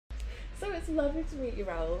So it's lovely to meet you,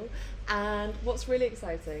 Raul. And what's really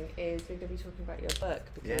exciting is we're going to be talking about your book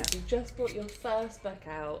because you just brought your first book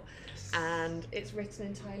out and it's written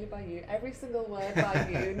entirely by you. Every single word by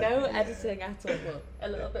you. No editing at all. Well, a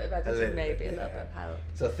little bit of editing maybe, a little bit of help.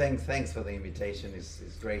 So thanks for the invitation. It's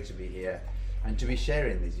great to be here and to be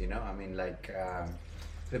sharing this, you know. I mean, like,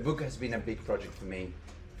 the book has been a big project for me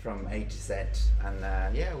from A to Z,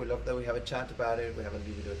 and we love that we have a chat about it, we have a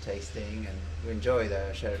little bit of tasting, and we enjoy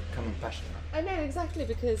the shared common passion. I know, exactly,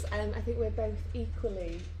 because I think we're both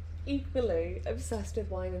equally obsessed with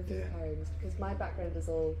wine and food pairings, because my background is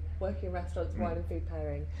all working in restaurants, wine and food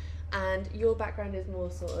pairing, and your background is more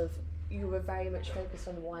sort of, you were very much focused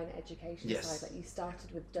on the wine education side. Like you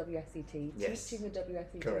started with WSET, teaching the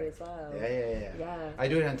WSET as well. Yeah. I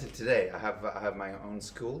do it until today. I have my own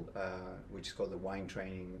school, which is called the Wine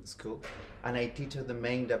Training School, and I teach at the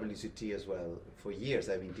main WSET as well. For years,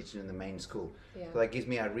 I've been teaching in the main school. So that gives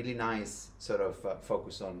me a really nice sort of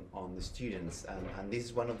focus on the students, and this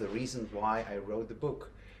is one of the reasons why I wrote the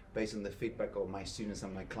book, based on the feedback of my students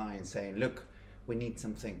and my clients saying, look, we need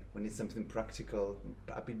something practical,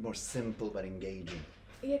 a bit more simple but engaging.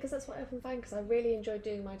 Yeah, because that's what I often find, because I really enjoy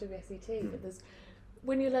doing my WSET, but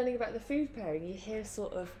when you're learning about the food pairing, you hear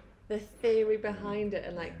sort of the theory behind it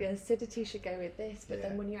and like the acidity should go with this, but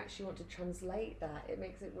then when you actually want to translate that, it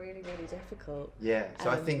makes it really, really difficult. So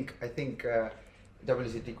I think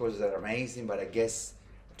WSET courses are amazing, but I guess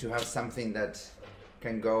to have something that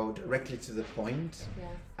can go directly to the point,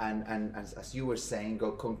 and as you were saying,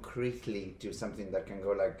 go concretely to something that can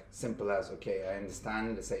go like simple as, okay, I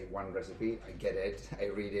understand, let's say one recipe, I get it, I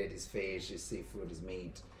read it, it's fish, it's seafood, it's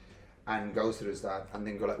meat, and go through that, and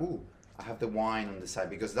then go like, ooh, I have the wine on the side,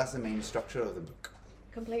 because that's the main structure of the book.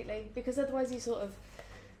 Completely, because otherwise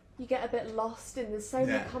you get a bit lost in, there's so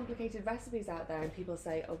many complicated recipes out there, and people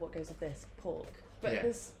say, oh, what goes with this? Pork. But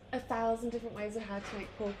there's 1,000 different ways of how to make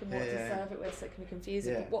pork and what to serve it with, so it can be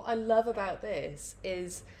confusing. But what I love about this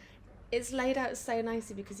is it's laid out so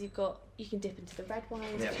nicely, because you can dip into the red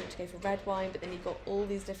wines, if you want to go for red wine, but then you've got all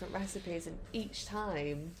these different recipes, and each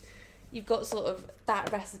time you've got sort of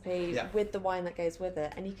that recipe with the wine that goes with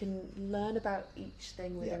it, and you can learn about each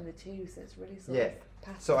thing within the two, so it's really sort of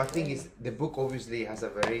passive. So I think the book obviously has a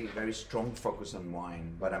very, very strong focus on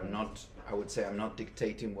wine, but I would say I'm not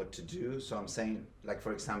dictating what to do. So I'm saying, like,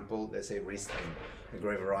 for example, let's say Riesling, a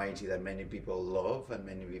great variety that many people love and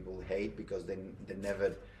many people hate because they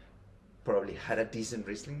never probably had a decent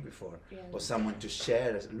Riesling before, or someone to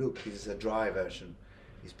share, look, this is a dry version,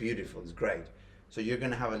 it's beautiful, it's great. So you're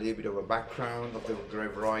going to have a little bit of a background of the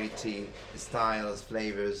grape variety, the styles,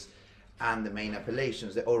 flavors, and the main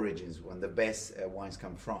appellations, the origins, when the best wines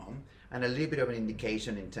come from, and a little bit of an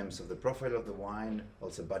indication in terms of the profile of the wine,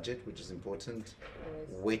 also budget, which is important,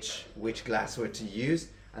 which glassware to use,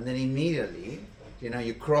 and then immediately,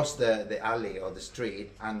 you cross the alley or the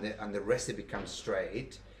street, and the recipe comes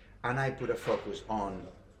straight, and I put a focus on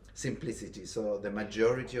simplicity. So the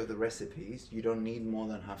majority of the recipes, you don't need more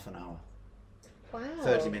than half an hour. Wow.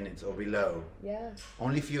 30 minutes or below. Yeah.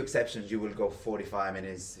 Only a few exceptions, you will go 45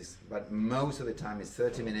 minutes, but most of the time it's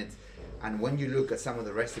 30 minutes. And when you look at some of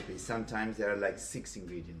the recipes, sometimes there are like 6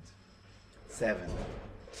 ingredients, 7.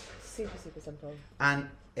 Super, super simple. And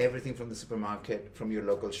everything from the supermarket, from your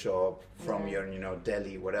local shop, from your,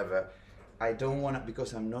 deli, whatever. I don't want to,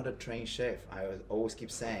 because I'm not a trained chef. I always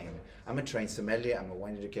keep saying, I'm a trained sommelier, I'm a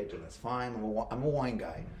wine educator, that's fine. I'm a wine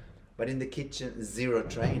guy. But in the kitchen, 0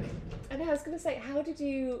 training. I know, I was going to say, how did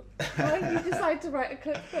you decide to write a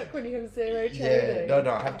cookbook when you have 0 training? No,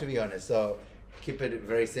 I have to be honest. So keep it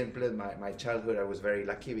very simple. My childhood, I was very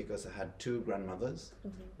lucky because I had 2 grandmothers,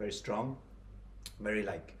 very strong, very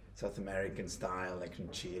like South American style, like from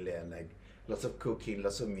Chile, and like lots of cooking,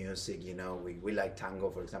 lots of music, we like tango,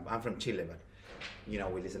 for example. I'm from Chile, but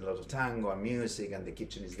we listen to a lot of tango and music, and the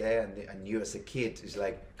kitchen is there, and you as a kid is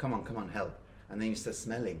like, come on, help. And then you start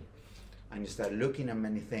smelling. And you start looking at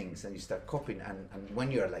many things, and you start copying, and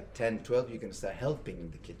when you're like 10, 12, you can start helping in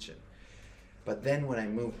the kitchen. But then when I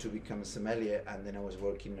moved to become a sommelier, and then I was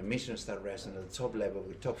working in a Michelin-star restaurant at the top level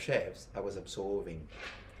with top chefs, I was absorbing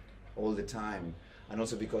all the time. And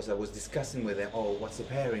also because I was discussing with them, oh, what's the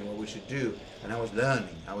pairing, what we should do, and I was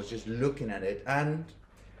learning, I was just looking at it, and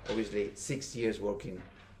obviously 6 years working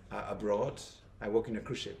abroad, I work in a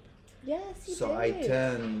cruise ship. Yes, you did. So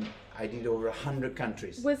I did over 100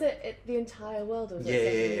 countries. Was it the entire world? Or was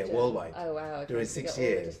it worldwide. Oh wow! Okay, during 6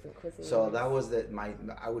 years. So that was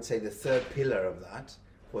I would say the third pillar of that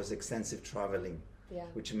was extensive traveling. Yeah.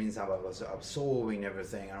 Which means I was absorbing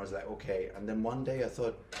everything, and I was like, okay. And then one day I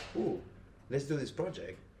thought, ooh, let's do this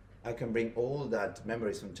project. I can bring all that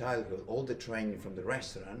memories from childhood, all the training from the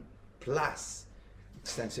restaurant, plus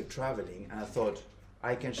extensive traveling, and I thought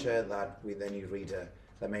I can share that with any reader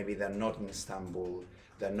that maybe they're not in Istanbul,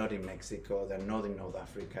 they're not in Mexico, they're not in North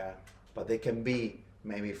Africa, but they can be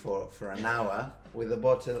maybe for an hour with a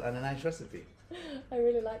bottle and a nice recipe. I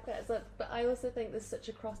really like that. So, but I also think there's such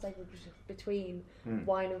a crossover between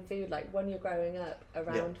wine and food. Like when you're growing up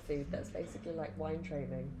around food, that's basically like wine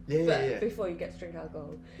training. Before you get to drink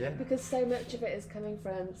alcohol. Yeah. Because so much of it is coming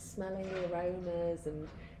from smelling the aromas, and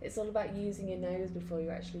it's all about using your nose before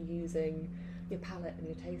you're actually using your palate and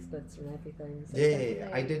your taste buds and everything.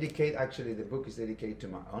 So I dedicate, actually the book is dedicated to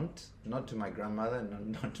my aunt, not to my grandmother,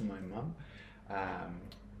 not to my mum.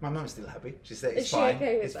 My mum's still happy. She said it's fine.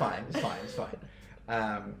 Okay with that? It's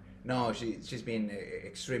fine. No, she's been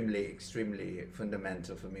extremely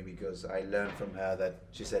fundamental for me, because I learned from her that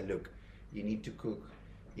she said, look, you need to cook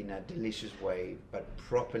in a delicious way, but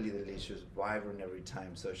properly delicious, vibrant every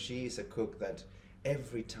time. So she is a cook that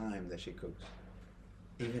every time that she cooks,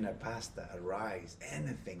 even a pasta, a rice,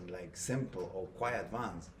 anything like simple or quite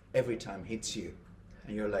advanced, every time hits you.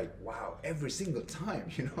 And you're like, wow, every single time,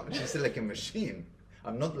 she's like a machine.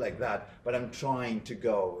 I'm not like that, but I'm trying to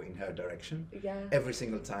go in her direction every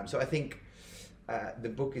single time. So I think the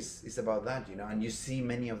book is about that, and you see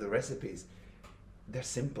many of the recipes, they're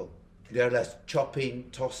simple. They're like chopping,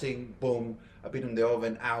 tossing, boom, a bit in the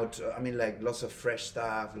oven, out. I mean, like lots of fresh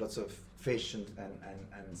stuff, lots of fish and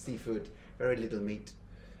seafood, very little meat.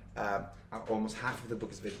 Almost half of the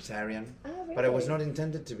book is vegetarian, but it was not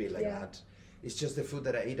intended to be like that. It's just the food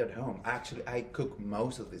that I eat at home. Actually, I cook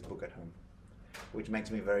most of this book at home, which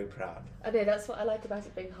makes me very proud. I know, that's what I like about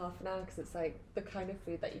it being half an hour, because it's like the kind of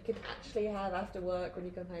food that you can actually have after work when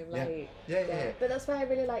you come home late. Yeah. But that's why I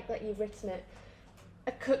really like that you've written it,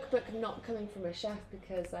 a cookbook not coming from a chef,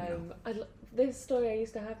 because this story I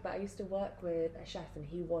used to have, but I used to work with a chef and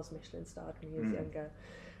he was Michelin starred when he was younger,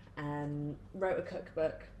 wrote a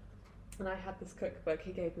cookbook. And I had this cookbook,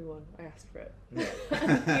 he gave me one, I asked for it.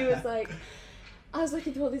 And he was like, I was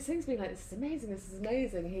looking through all these things being like, this is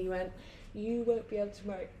amazing. He went, you won't be able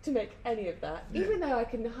to make any of that, even though I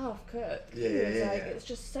can half cook. It's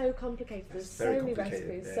just so complicated, there's so many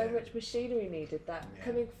recipes, so much machinery needed, that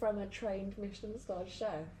coming from a trained Michelin starred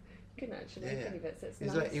chef, you couldn't actually make any of it. So it's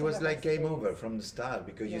nice it was like game over from the start,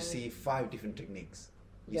 because you see 5 different techniques,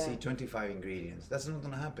 you see 25 ingredients. That's not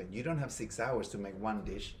going to happen. You don't have 6 hours to make one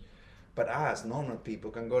dish. But us normal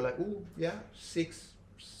people can go like, 6,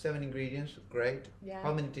 7 ingredients, great.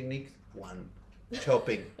 How many techniques? 1.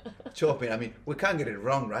 Chopping. I mean, we can't get it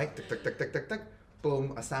wrong, right? Tuck,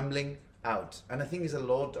 boom, assembling, out. And I think it's a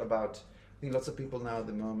lot about, I think lots of people now at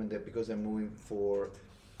the moment, that because they're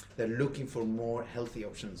looking for more healthy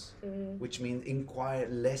options, which means inquire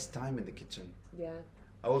less time in the kitchen.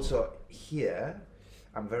 Also here,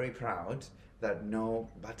 I'm very proud that no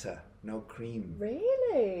butter, no cream.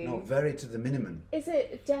 Really? No, very to the minimum. Is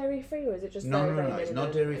it dairy free, or is it just no, it's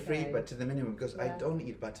not dairy free, but to the minimum, because I don't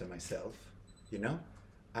eat butter myself,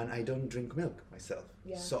 and I don't drink milk myself.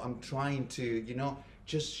 So I'm trying to,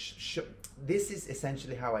 just this is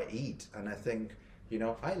essentially how I eat. And I think,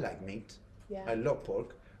 I like meat, I love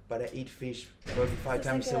pork, but I eat fish probably 5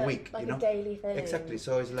 times a week. Like a daily thing. Exactly,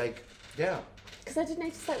 so it's like, Because I did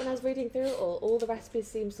notice that when I was reading through it all the recipes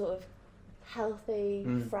seem sort of healthy,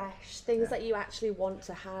 fresh, things that you actually want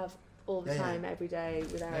to have all the time, every day,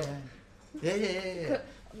 without...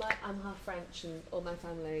 I'm half French, and all my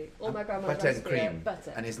family, all my grandma's butter and cream,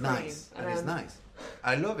 and it's nice,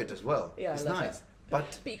 I love it as well. It's nice. It.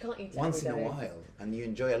 But you can't eat it once in a while, and you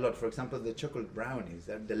enjoy a lot. For example, the chocolate brownies,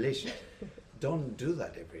 they're delicious. Don't do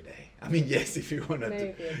that every day. I mean, yes, if you want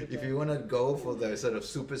to go for the sort of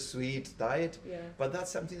super sweet diet, but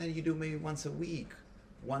that's something that you do maybe once a week,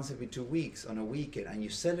 once every 2 weeks on a weekend, and you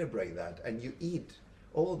celebrate that, and you eat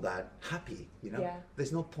all that happy,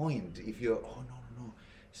 There's no point if you're, no,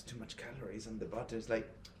 it's too much calories on the butter. It's like,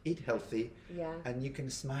 eat healthy, and you can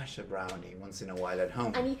smash a brownie once in a while at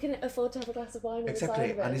home. And you can afford to have a glass of wine on the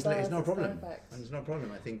side of it. And it's no problem. Perfect. And it's no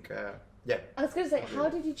problem, I think, I was going to say, how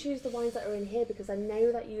did you choose the wines that are in here? Because I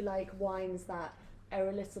know that you like wines that are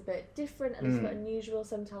a little bit different, a little bit unusual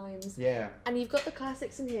sometimes. And you've got the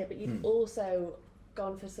classics in here, but you've also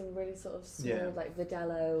gone for some really sort of small, like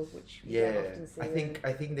Verdelho, which you don't often see.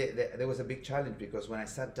 I think there was a big challenge, because when I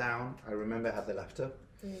sat down, I remember I had the laptop,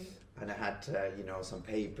 and I had some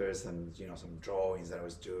papers and some drawings that I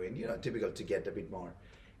was doing, typical to get a bit more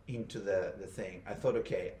into the thing. I thought,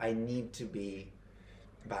 okay, I need to be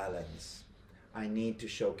balanced. I need to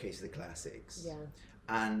showcase the classics.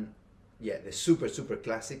 And the super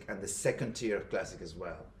classic and the second tier of classic as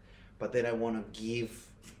well. But then I want to give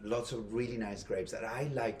lots of really nice grapes that I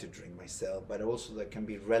like to drink myself, but also that can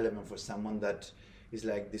be relevant for someone that is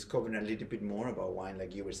like discovering a little bit more about wine,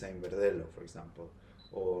 like you were saying, Verdelho, for example,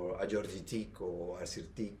 or Aggiorgitico, or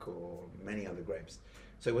Assyrtiko, or many other grapes.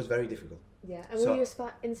 So it was very difficult. Yeah, and were you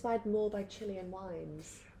inspired more by Chilean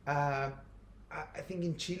wines? I think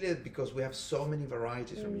in Chile, because we have so many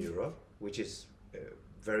varieties from Europe, which is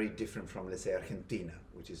very different from, let's say, Argentina,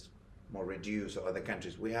 which is more reduced, or other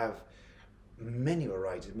countries. We have many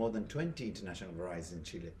varieties, more than 20 international varieties in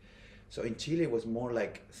Chile. So in Chile, it was more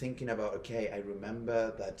like thinking about, okay, I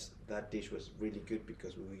remember that dish was really good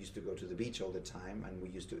because we used to go to the beach all the time and we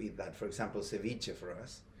used to eat that. For example, ceviche for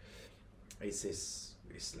us is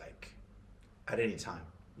like at any time.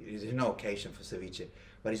 There's no occasion for ceviche,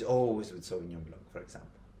 but it's always with Sauvignon Blanc, for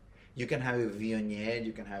example. You can have a Viognier,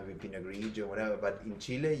 you can have a Pinot Grigio, whatever, but in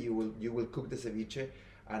Chile, you will cook the ceviche,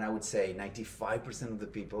 and I would say 95% of the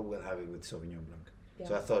people will have it with Sauvignon Blanc. Yeah.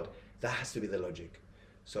 So I thought that has to be the logic.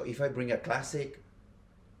 So if I bring a classic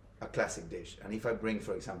dish, and if I bring,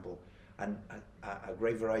 for example, a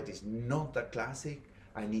grape variety is not that classic,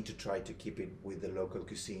 I need to try to keep it with the local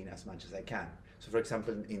cuisine as much as I can. So for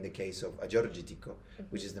example, in the case of Aggiorgitico,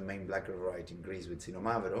 which is the main black variety in Greece with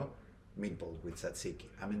Sinomavro, meatballs with tzatziki.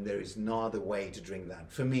 I mean, there is no other way to drink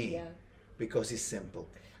that, for me, because it's simple.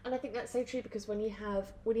 And I think that's so true, because when you have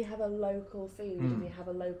a local food and you have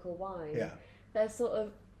a local wine, they're sort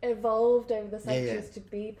of evolved over the centuries to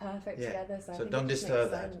be perfect together. So don't disturb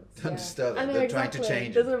that. Don't disturb that. They're trying to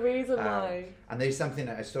change it. There's a reason why. And there's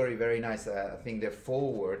a story very nice. I think the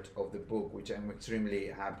foreword of the book, which I'm extremely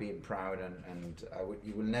happy and proud, and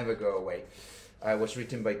it will never go away, was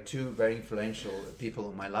written by two very influential people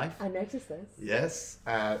in my life. I noticed this. Yes.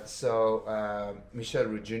 Michel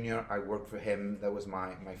Roux Jr., I worked for him. That was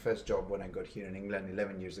my first job when I got here in England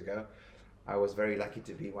 11 years ago. I was very lucky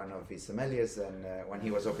to be one of his sommeliers, and when he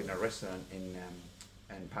was opening a restaurant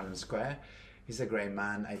in Palm Square. He's a great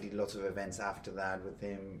man. I did lots of events after that with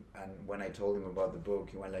him, and when I told him about the book,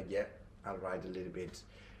 he went like, yeah, I'll write a little bit.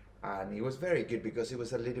 And he was very good, because it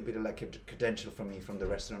was a little bit like a credential for me from the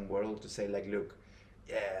restaurant world to say like, look,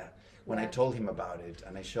 when I told him about it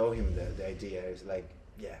and I showed him the idea, it was like,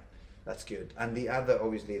 yeah, that's good. And the other,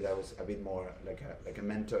 obviously, that was a bit more like a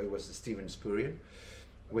mentor, it was Steven Spurrier,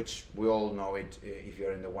 which we all know it if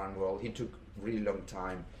you're in the wine world. He took really long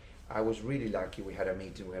time. I was really lucky. We had a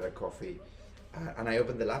meeting, we had a coffee, and I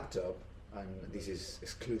opened the laptop, and this is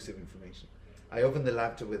exclusive information. I opened the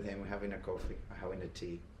laptop with him, we're having a coffee, having a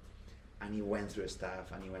tea, and he went through a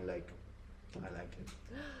stuff, and he went like, I like it.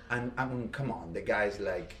 And I mean, come on, the guy's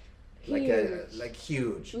like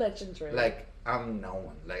huge. Legendary. Like, I'm no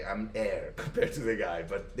one, like I'm air compared to the guy,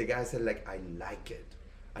 but the guy said like, I like it.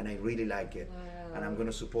 And I really like it, and I'm going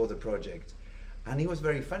to support the project. And he was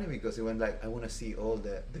very funny, because he went like, I want to see all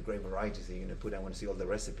the great varieties that you're going to put, I want to see all the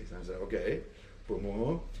recipes. And I was like, okay, boom, boom,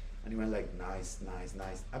 boom. And he went like, nice,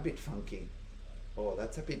 a bit funky. Oh,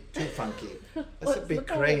 that's a bit too funky. That's a bit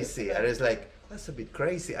crazy. And I was like, that's a bit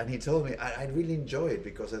crazy. And he told me, I really enjoy it,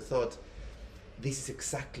 because I thought, this is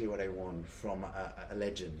exactly what I want from a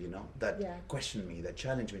legend, you know, that questioned me, that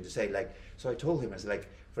challenged me to say like, so I told him, I was like,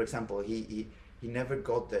 for example, he never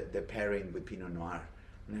got the pairing with Pinot Noir.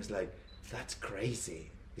 And I was like, that's crazy.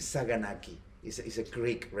 It's Saganaki. It's a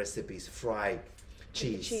Greek recipe. It's fried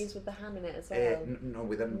cheese. With the cheese with the ham in it as well. No,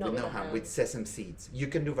 with no ham, with sesame seeds. You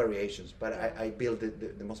can do variations, but I built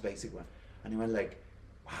the most basic one. And he went like,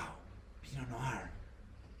 wow, Pinot Noir.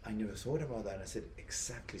 I never thought about that. I said,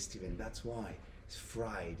 exactly, Steven, that's why. It's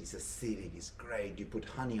fried, it's acidic, it's great. You put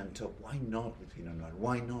honey on top. Why not with Pinot Noir?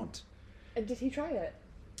 Why not? And did he try it?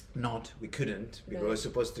 We couldn't, because we were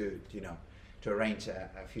supposed to, to arrange a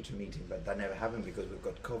future meeting, but that never happened because we've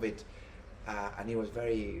got COVID. And he was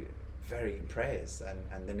very, very impressed.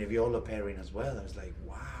 And the Nebbiolo pairing as well. I was like,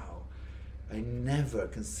 wow, I never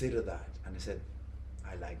considered that. And I said,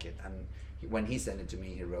 I like it. And when he sent it to me,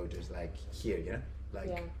 he wrote, it was like, here,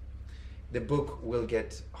 the book will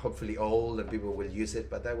get hopefully old and people will use it,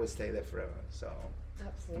 but that will stay there forever. So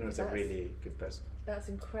absolutely, he was a really good person. That's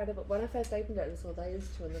incredible. When I first opened it and saw those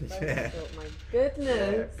two on the front, I thought, my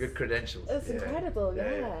goodness. Yeah, good credentials. That's incredible,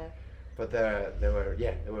 But they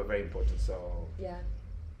were very important. So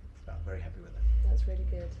I'm very happy with that. That's really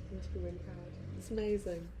good. You must be really proud. It's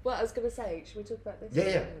amazing. Well, I was going to say, should we talk about this?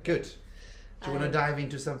 Yeah, good. Do you want to dive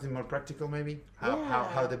into something more practical, maybe?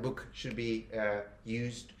 How the book should be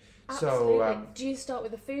used? Absolutely. So, do you start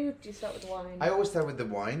with the food? Do you start with the wine? I always start with the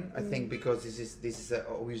wine. I think because this is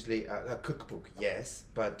obviously a cookbook, yes,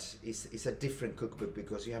 but it's a different cookbook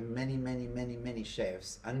because you have many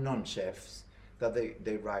chefs and non-chefs that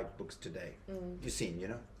they write books today. You've seen,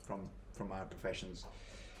 from our professions.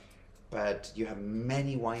 but you have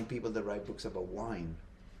many wine people that write books about wine,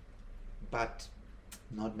 but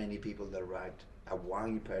not many people that write, a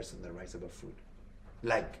wine person that writes about food,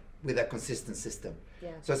 like with a consistent system. Yeah.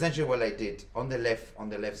 So essentially what I did, on the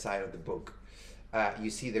left side of the book, you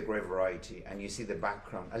see the grape variety and you see the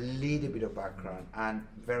background, a little bit of background, and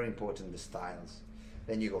very important, the styles.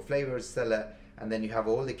 Then you go flavors, cellar, and then you have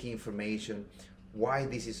all the key information. Why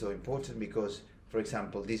this is so important? Because, for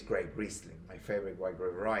example, this grape, Riesling, my favorite white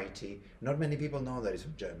grape variety, not many people know that it's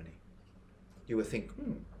from Germany. You would think,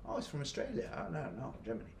 oh, it's from Australia. Oh, no,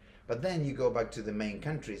 Germany. But then you go back to the main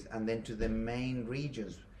countries and then to the main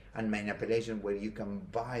regions and main appellation where you can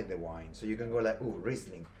buy the wine. So you can go like, oh,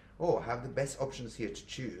 Riesling. Oh, I have the best options here to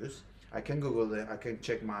choose. I can Google it, I can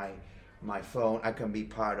check my phone, I can be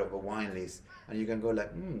part of a wine list, and you can go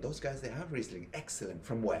like, those guys, they have Riesling, excellent,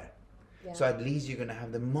 from where? Yeah. So at least you're gonna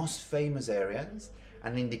have the most famous areas,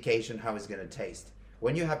 an indication how it's gonna taste.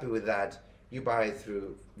 When you're happy with that, you buy it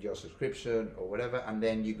through your subscription or whatever, and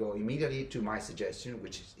then you go immediately to my suggestion,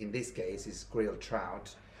 which is, in this case is grilled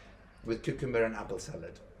trout with cucumber and apple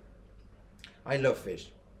salad. I love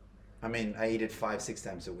fish. I mean, I eat it 5-6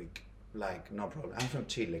 times a week, like no problem. I'm from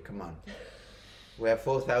Chile, come on. We have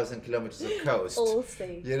 4,000 kilometers of coast. All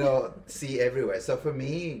sea. You know, sea everywhere. So for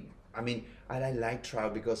me, I mean, I like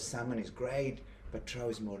trout because salmon is great, but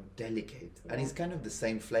trout is more delicate. Yeah. And it's kind of the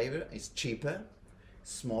same flavor. It's cheaper,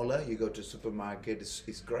 smaller. You go to a supermarket,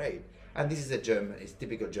 it's great. And this is it's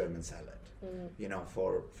typical German salad. You know,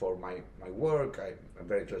 for my work, I'm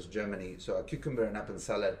very close to Germany. So a cucumber and apple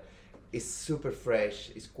salad is super fresh.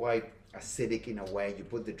 It's quite acidic in a way. You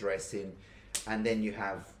put the dressing, and then you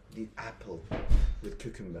have the apple with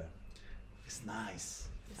cucumber. It's nice.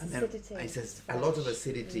 It's and then it says a lot of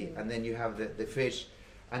acidity, and then you have the fish,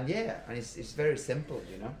 and and it's very simple,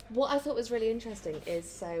 you know. What I thought was really interesting is,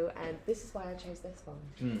 so this is why I chose this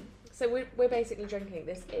one. So we're basically drinking,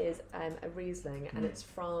 this is a Riesling, and it's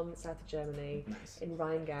from south of Germany, in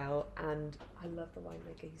Rheingau, and I love the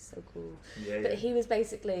winemaker, he's so cool. But he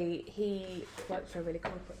worked for a really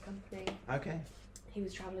corporate company. Okay. He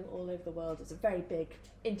was travelling all over the world. It's a very big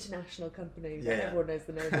international company. Everyone knows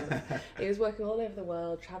the name of them. He was working all over the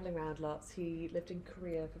world, travelling around lots. He lived in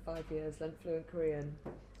Korea for 5 years, learned fluent Korean.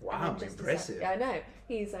 Wow, impressive. I know.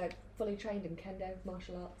 He's fully trained in kendo,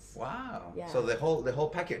 martial arts. Wow. Yeah. So the whole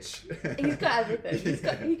package. He's got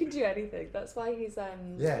everything. He can do anything. That's why he's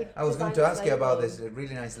I was going to ask you about this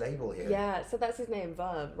really nice label here. Yeah. So that's his name,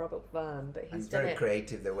 Wurm, Robert Wurm. But he's very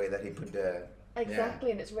creative the way that he put the.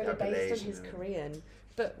 Exactly, and it's really based on his Korean.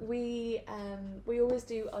 But we always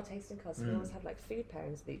do our tasting cards. We always have like food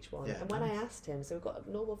pairings with each one. And when I asked him, so we've got a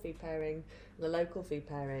normal food pairing and a local food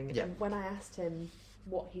pairing. And when I asked him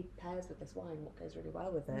what he pairs with this wine, what goes really well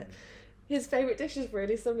with it, his favourite dish is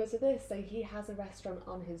really similar to this. So he has a restaurant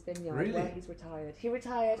on his vineyard where he's retired. He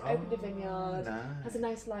retired, opened a vineyard, has a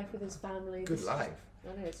nice life with his family. Good life.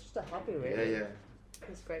 I know, it's just a hobby really. Yeah.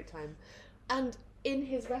 It's a great time. And in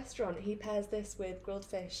his restaurant, he pairs this with grilled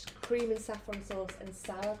fish, cream and saffron sauce, and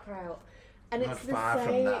sauerkraut. And Not it's the far same.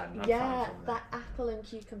 From that. Not far from that apple and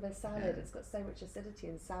cucumber salad. It's got so much acidity,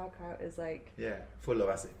 and sauerkraut is like full of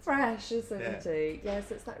acid. Fresh acidity. So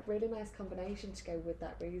it's that really nice combination to go with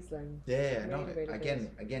that Riesling. Really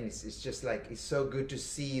again, it's just like it's so good to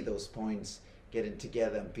see those points getting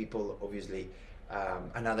together, and people obviously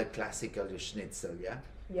another classical is schnitzel,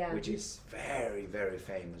 which is very, very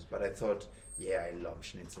famous. But I thought, I love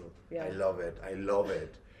schnitzel. I love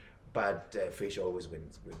it. But fish always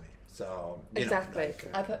wins with me. So exactly,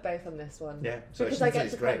 I put both on this one. So because I get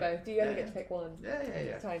to pick both. You only get to pick one.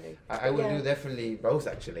 Tiny. I will do definitely both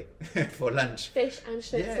actually for lunch. Fish and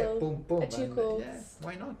schnitzel. Boom. A 2-course.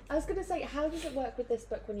 Why not? I was going to say, how does it work with this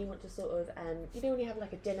book when you want to sort of, when you have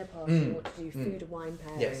like a dinner party, you want to do food and wine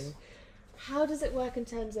pairing? Yes. How does it work in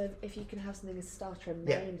terms of if you can have something as starter and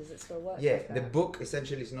main? Does it still work? Like that? The book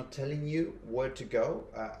essentially is not telling you where to go.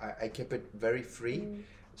 I kept it very free.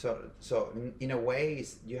 So in a way,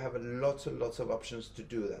 you have lots of options to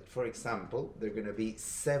do that. For example, there are going to be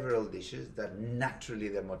several dishes that naturally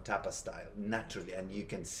they're more tapa style, and you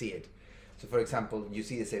can see it. So for example, you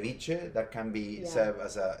see the ceviche that can be served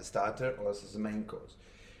as a starter or as a main course.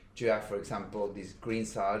 You have, for example, these green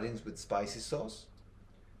sardines with spicy sauce.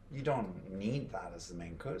 You don't need that as the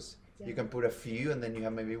main course. You can put a few, and then you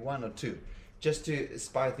have maybe 1 or 2, just to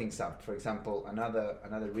spice things up. For example,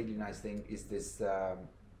 another really nice thing is this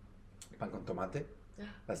pan con tomate.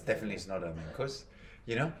 That's definitely is not a main course,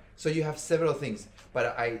 So you have several things,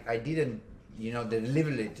 but I didn't,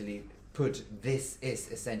 deliberately put this is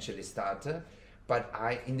essentially starter, But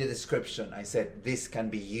in the description, I said this can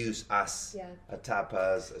be used as a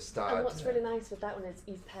tapas, a start. And what's really nice with that one is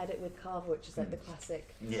you've paired it with cava, which is like the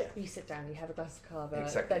classic. Yeah. You sit down, you have a glass of cava,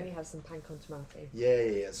 Exactly. then you have some pan con tomate.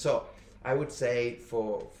 Yeah. So I would say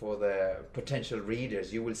for the potential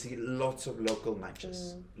readers, you will see lots of local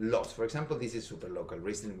matches. Lots. For example, this is super local.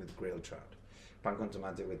 Riesling with grilled trout, pan con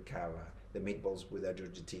tomate with cava, the meatballs with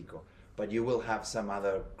agurgetico. But you will have some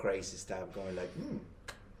other crazy stuff going like,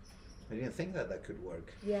 I didn't think that could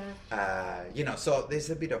work. Yeah. So there's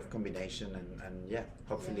a bit of combination and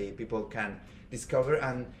hopefully people can discover.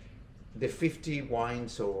 And the 50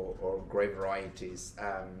 wines or grape varieties,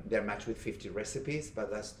 they're matched with 50 recipes,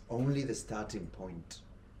 but that's only the starting point.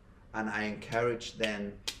 And I encourage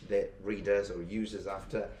then the readers or users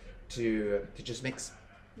after to just mix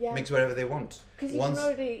whatever they want. Because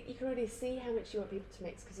you can already see how much you want people to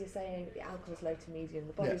mix, because you're saying the alcohol's low to medium,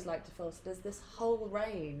 the body's light to full, so there's this whole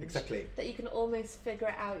range that you can almost figure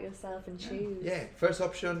it out yourself and choose. Yeah, first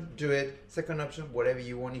option, do it. Second option, whatever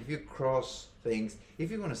you want. If you cross things, if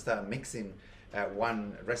you want to start mixing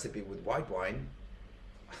one recipe with white wine,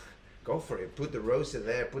 go for it. Put the rosé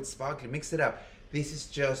there, put sparkling, mix it up. This is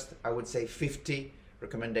just, I would say, 50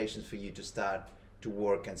 recommendations for you to start to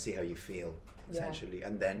work and see how you feel. Essentially,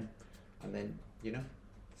 and then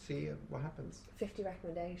see what happens. 50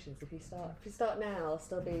 recommendations. If you start now, I'll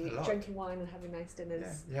still be drinking wine and having nice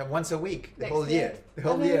dinners. Yeah, once a week, the whole year. The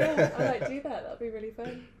whole year. Yeah, I might do that. That'll be really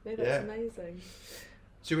fun. No, that's amazing.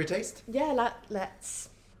 Should we taste? Yeah, let's.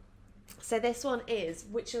 So this one is,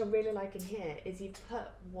 which I really like in here, is you've put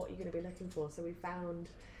what you're going to be looking for. So we found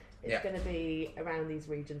it's going to be around these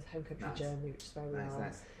regions, home country Germany, which is where we are.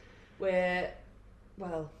 Nice. We're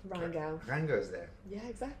Rheingau. Rheingau is there. Yeah,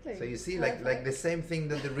 exactly. So you see, like the same thing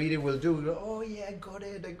that the reader will do. Oh yeah, I got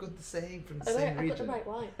it. I got the same from the same region. I got the right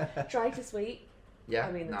wine. Dry to sweet. Yeah,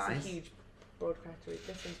 I mean, that's nice. a huge broad category.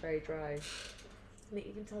 This one's very dry. And it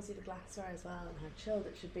even tells you the glassware as well and how chilled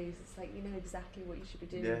it should be. So it's like you know exactly what you should be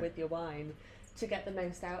doing with your wine to get the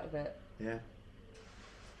most out of it. Yeah.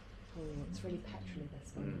 Oh, it's really petrol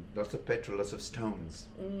this one. Lots of petrol, lots of stones.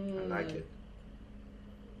 I like it.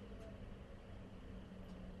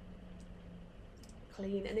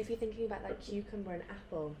 Clean, and if you're thinking about that cucumber and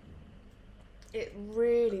apple, it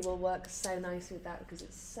really will work so nicely with that because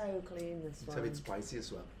it's so clean. This one. It's a bit spicy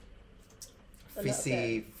as well.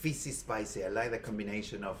 Fizzy, spicy. I like the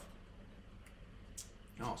combination of.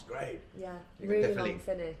 Oh, it's great. Yeah, really long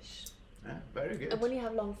finish. Yeah, very good. And when you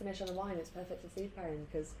have long finish on a wine, it's perfect for food pairing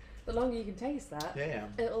because the longer you can taste that,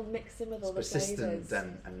 it'll mix in with all the flavors.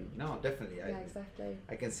 Persistent and no, definitely. Yeah, exactly.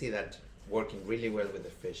 I can see that working really well with the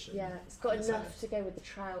fish. Yeah, it's got enough to go with the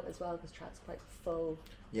trout as well because trout's quite full.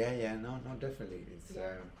 Yeah, no, definitely. It's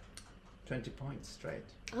 20 points straight.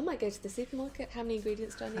 I might go to the supermarket. How many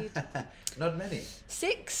ingredients do I need? Not many.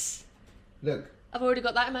 6. Look. I've already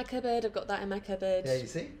got that in my cupboard. I've got that in my cupboard. Yeah, you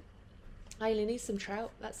see? I only need some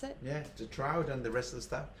trout. That's it. Yeah, the trout and the rest of the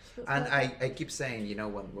stuff. And I keep saying,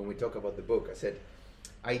 when we talk about the book, I said,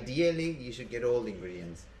 ideally you should get all the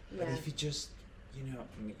ingredients. But if you just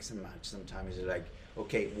mix and match, sometimes you're like,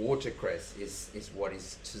 okay, watercress is what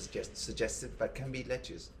is suggested, but can be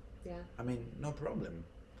lettuce. Yeah. I mean, no problem.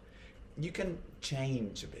 You can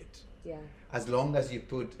change a bit. Yeah. As long as you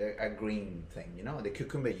put a green thing, the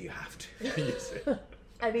cucumber you have to use it.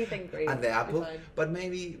 Anything green. And the apple, but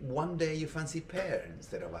maybe one day you fancy pear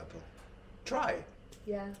instead of apple. Try.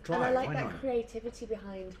 Yeah, and I like that creativity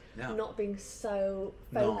behind not being so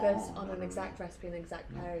focused on an exact recipe and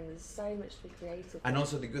exact pairing. There's so much to be creative. And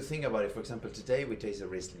also the good thing about it, for example, today we taste a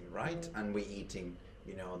Riesling, right? And we're eating,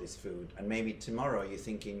 this food. And maybe tomorrow you're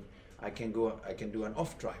thinking, I can do an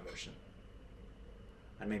off-dry version.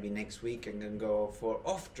 And maybe next week I can go for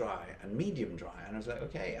off-dry and medium dry. And I was like,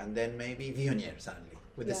 okay. And then maybe Viognier suddenly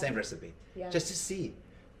with the same recipe, just to see.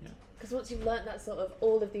 Because once you've learnt that sort of,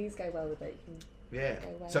 all of these go well with it, you can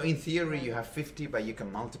so in theory you have 50, but you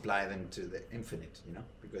can multiply them to the infinite,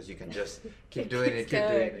 because you can just keep doing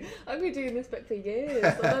it. I've been doing this book for years.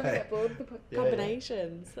 I'll never get bored of the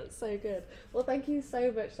combinations. That's so good. Well, thank you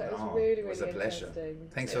so much. That was really, really interesting. It was a pleasure.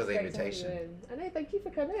 Thanks for the invitation. I know, thank you for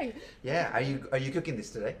coming. Yeah, are you cooking this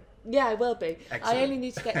today? Yeah, I will be. Excellent. I only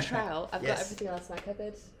need to get trout. I've got everything else in my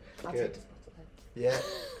cupboard. I'll take this bottle then. Yeah.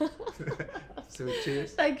 So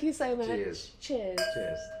cheers. Thank you so much. Cheers. Cheers.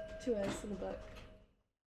 Cheers. To us in the book.